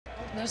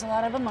There's a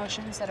lot of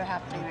emotions that are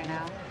happening right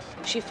now.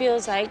 She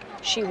feels like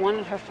she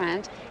wanted her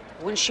friend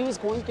when she was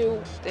going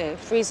through the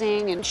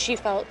freezing and she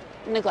felt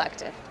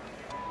neglected.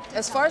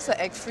 As far as the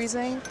egg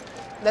freezing,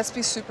 let's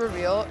be super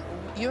real.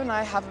 You and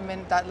I haven't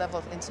been that level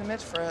of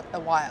intimate for a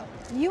while.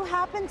 You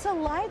happen to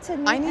lie to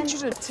me. I need you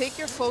to take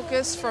your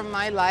focus from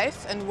my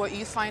life and what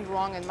you find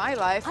wrong in my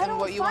life and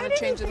what you want to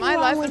change in my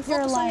life and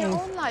focus on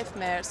your own life,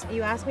 Mares.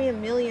 You asked me a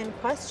million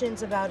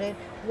questions about it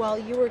while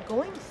you were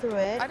going through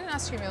it. I didn't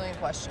ask you a million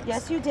questions.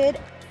 Yes, you did.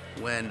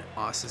 When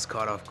Asa's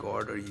caught off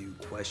guard or you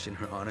question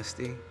her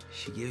honesty,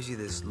 she gives you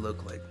this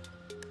look like,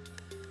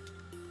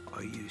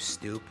 are you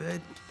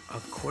stupid?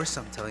 Of course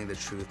I'm telling the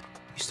truth.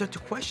 You start to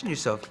question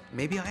yourself.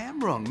 Maybe I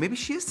am wrong. Maybe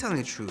she is telling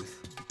the truth.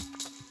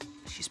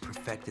 She's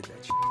perfected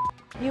that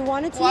shit. You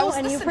wanted to know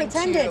and you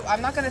pretended. You.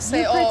 I'm not gonna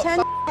say, you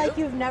pretend like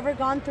you've never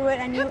gone through it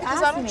and you asked me.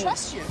 Because I don't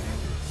trust you.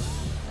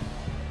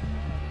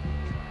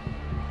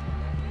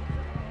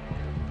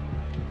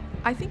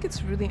 I think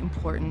it's really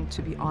important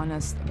to be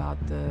honest about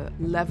the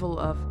level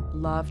of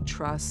love,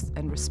 trust,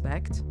 and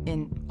respect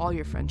in all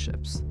your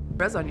friendships.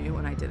 Reza knew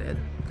when I did it,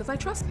 because I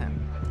trust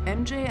him.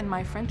 MJ and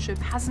my friendship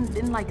hasn't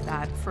been like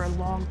that for a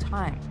long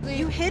time.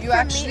 You hid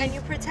from me and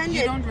you pretended.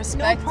 You don't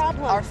respect no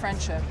problem. our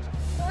friendship.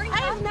 I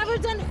have never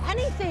done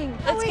anything.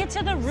 Let's get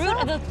to the root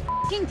of the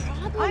f***ing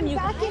problem, I'm you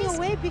backing guys.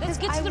 away because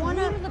I want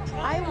a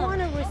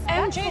respectful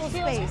MJ feels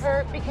space.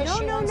 hurt because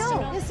she wants to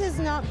know. This is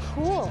not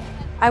cool.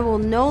 I will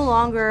no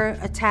longer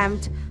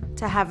attempt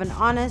to have an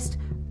honest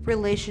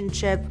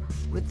relationship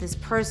with this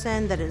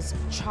person that is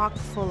chock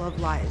full of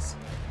lies.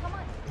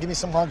 Give me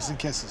some hugs and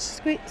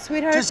kisses.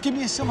 Sweetheart. Just give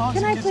me some hugs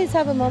and kisses. Can I please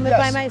have a moment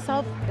by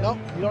myself? Nope,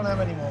 you don't have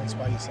any moments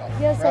by yourself.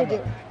 Yes, Remember. I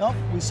do. Nope,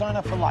 we sign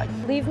up for life.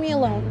 Leave me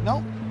alone.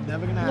 Nope,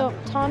 never gonna happen.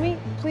 No, Tommy,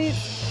 please.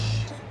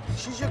 Shh.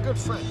 She's your good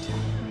friend.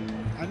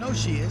 I know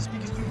she is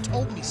because you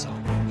told me so.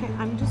 Okay,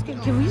 I'm just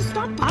kidding. Can we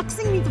stop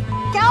boxing me the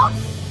f*** out?